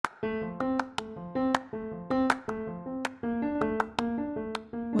Welcome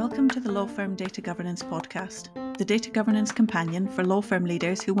to the Law Firm Data Governance Podcast, the data governance companion for law firm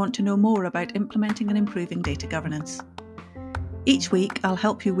leaders who want to know more about implementing and improving data governance. Each week, I'll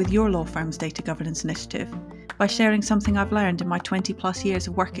help you with your law firm's data governance initiative by sharing something I've learned in my 20 plus years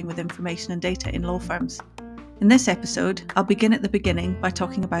of working with information and data in law firms. In this episode, I'll begin at the beginning by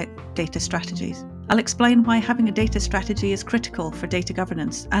talking about data strategies. I'll explain why having a data strategy is critical for data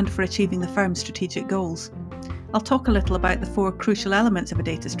governance and for achieving the firm's strategic goals. I'll talk a little about the 4 crucial elements of a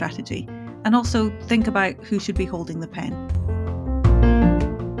data strategy and also think about who should be holding the pen.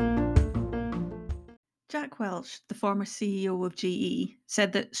 Jack Welch, the former CEO of GE,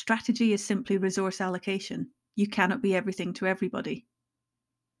 said that strategy is simply resource allocation. You cannot be everything to everybody.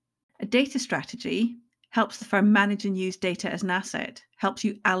 A data strategy helps the firm manage and use data as an asset, helps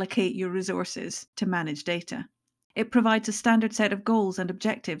you allocate your resources to manage data. It provides a standard set of goals and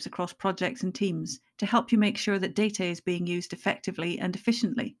objectives across projects and teams to help you make sure that data is being used effectively and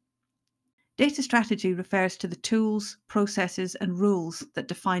efficiently. Data strategy refers to the tools, processes, and rules that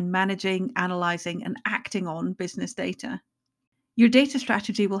define managing, analysing, and acting on business data. Your data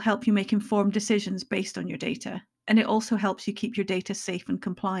strategy will help you make informed decisions based on your data, and it also helps you keep your data safe and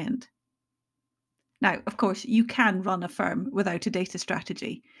compliant. Now, of course, you can run a firm without a data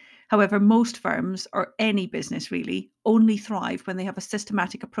strategy. However, most firms, or any business really, only thrive when they have a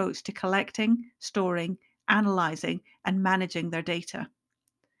systematic approach to collecting, storing, analysing, and managing their data.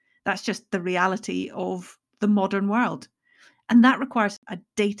 That's just the reality of the modern world. And that requires a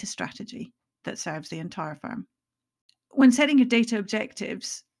data strategy that serves the entire firm. When setting your data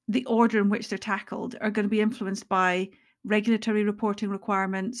objectives, the order in which they're tackled are going to be influenced by regulatory reporting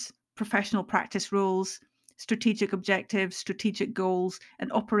requirements, professional practice rules, strategic objectives, strategic goals,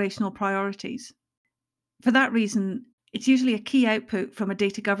 and operational priorities. For that reason, it's usually a key output from a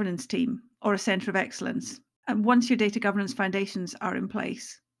data governance team or a centre of excellence. And once your data governance foundations are in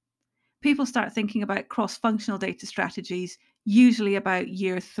place, people start thinking about cross-functional data strategies, usually about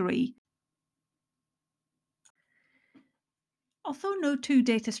year 3. Although no 2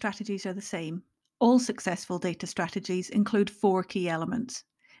 data strategies are the same, all successful data strategies include 4 key elements.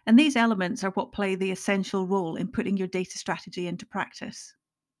 And these elements are what play the essential role in putting your data strategy into practice.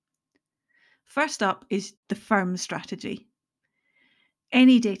 First up is the firm strategy.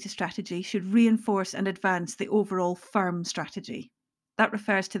 Any data strategy should reinforce and advance the overall firm strategy. That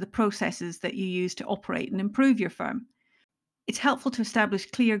refers to the processes that you use to operate and improve your firm. It's helpful to establish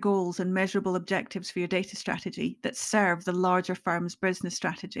clear goals and measurable objectives for your data strategy that serve the larger firm's business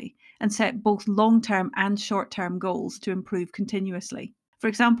strategy and set both long-term and short-term goals to improve continuously. For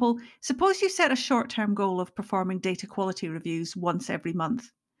example, suppose you set a short-term goal of performing data quality reviews once every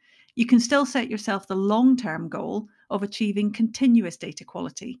month. You can still set yourself the long-term goal of achieving continuous data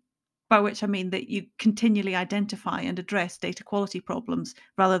quality, by which I mean that you continually identify and address data quality problems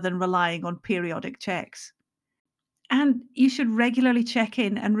rather than relying on periodic checks. And you should regularly check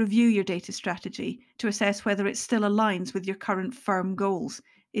in and review your data strategy to assess whether it still aligns with your current firm goals.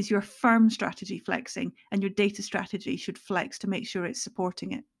 Is your firm strategy flexing, and your data strategy should flex to make sure it's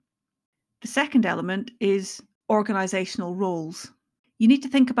supporting it. The second element is organisational roles. You need to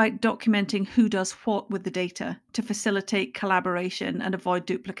think about documenting who does what with the data to facilitate collaboration and avoid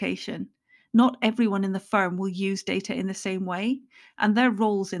duplication. Not everyone in the firm will use data in the same way, and their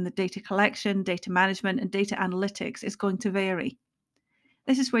roles in the data collection, data management, and data analytics is going to vary.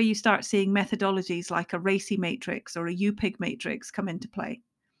 This is where you start seeing methodologies like a RACI matrix or a UPIG matrix come into play.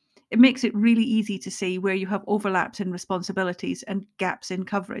 It makes it really easy to see where you have overlaps in responsibilities and gaps in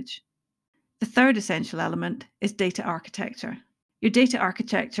coverage. The third essential element is data architecture. Your data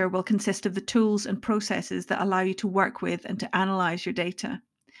architecture will consist of the tools and processes that allow you to work with and to analyse your data.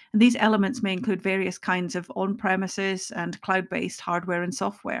 And these elements may include various kinds of on-premises and cloud-based hardware and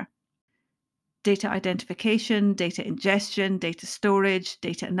software. Data identification, data ingestion, data storage,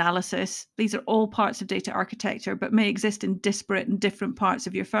 data analysis. These are all parts of data architecture, but may exist in disparate and different parts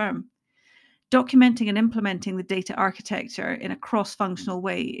of your firm. Documenting and implementing the data architecture in a cross-functional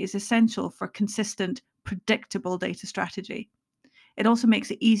way is essential for consistent, predictable data strategy. It also makes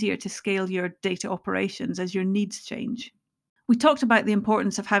it easier to scale your data operations as your needs change. We talked about the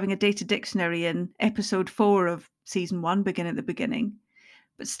importance of having a data dictionary in episode 4 of season 1, Begin at the Beginning.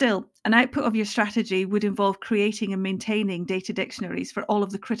 But still, an output of your strategy would involve creating and maintaining data dictionaries for all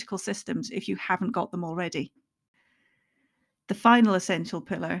of the critical systems if you haven't got them already. The final essential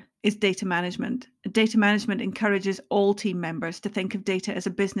pillar is data management. Data management encourages all team members to think of data as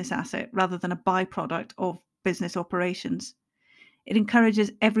a business asset rather than a byproduct of business operations. It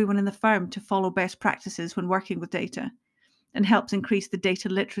encourages everyone in the firm to follow best practices when working with data. and helps increase the data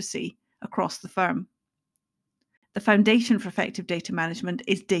literacy across the firm. The foundation for effective data management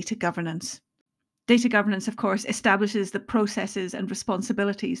is data governance. Data governance, of course, establishes the processes and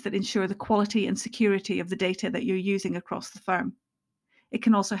responsibilities that ensure the quality and security of the data that you're using across the firm. It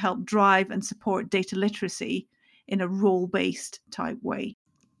can also help drive and support data literacy in a role-based type way.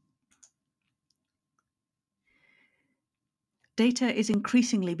 Data is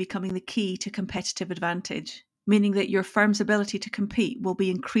increasingly becoming the key to competitive advantage, meaning that your firm's ability to compete will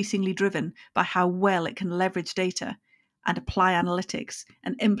be increasingly driven by how well it can leverage data and apply analytics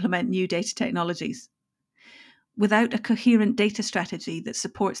and implement new data technologies. Without a coherent data strategy that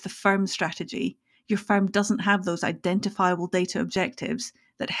supports the firm's strategy, your firm doesn't have those identifiable data objectives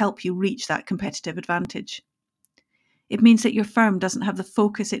that help you reach that competitive advantage. It means that your firm doesn't have the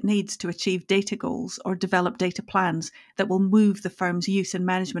focus it needs to achieve data goals or develop data plans that will move the firm's use and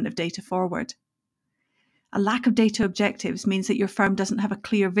management of data forward. A lack of data objectives means that your firm doesn't have a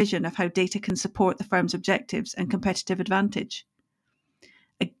clear vision of how data can support the firm's objectives and competitive advantage.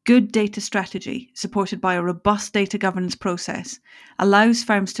 A good data strategy, supported by a robust data governance process, allows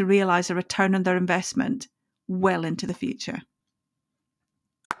firms to realise a return on their investment well into the future.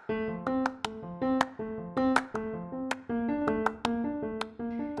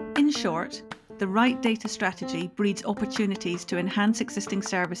 In short, the right data strategy breeds opportunities to enhance existing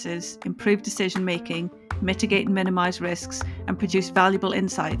services, improve decision-making, mitigate and minimise risks, and produce valuable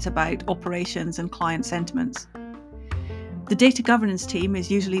insights about operations and client sentiments. The data governance team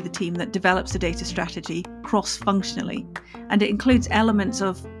is usually the team that develops the data strategy cross-functionally, and it includes elements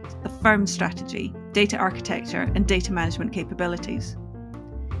of the firm's strategy, data architecture, and data management capabilities.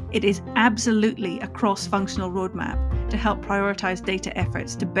 It is absolutely a cross-functional roadmap to help prioritise data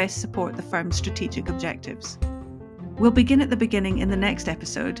efforts to best support the firm's strategic objectives. We'll begin at the beginning in the next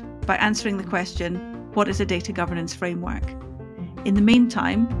episode by answering the question, what is a data governance framework? In the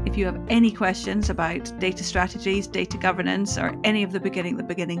meantime, if you have any questions about data strategies, data governance, or any of the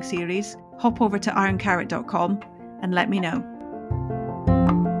Beginning series, hop over to ironcarrot.com and let me know.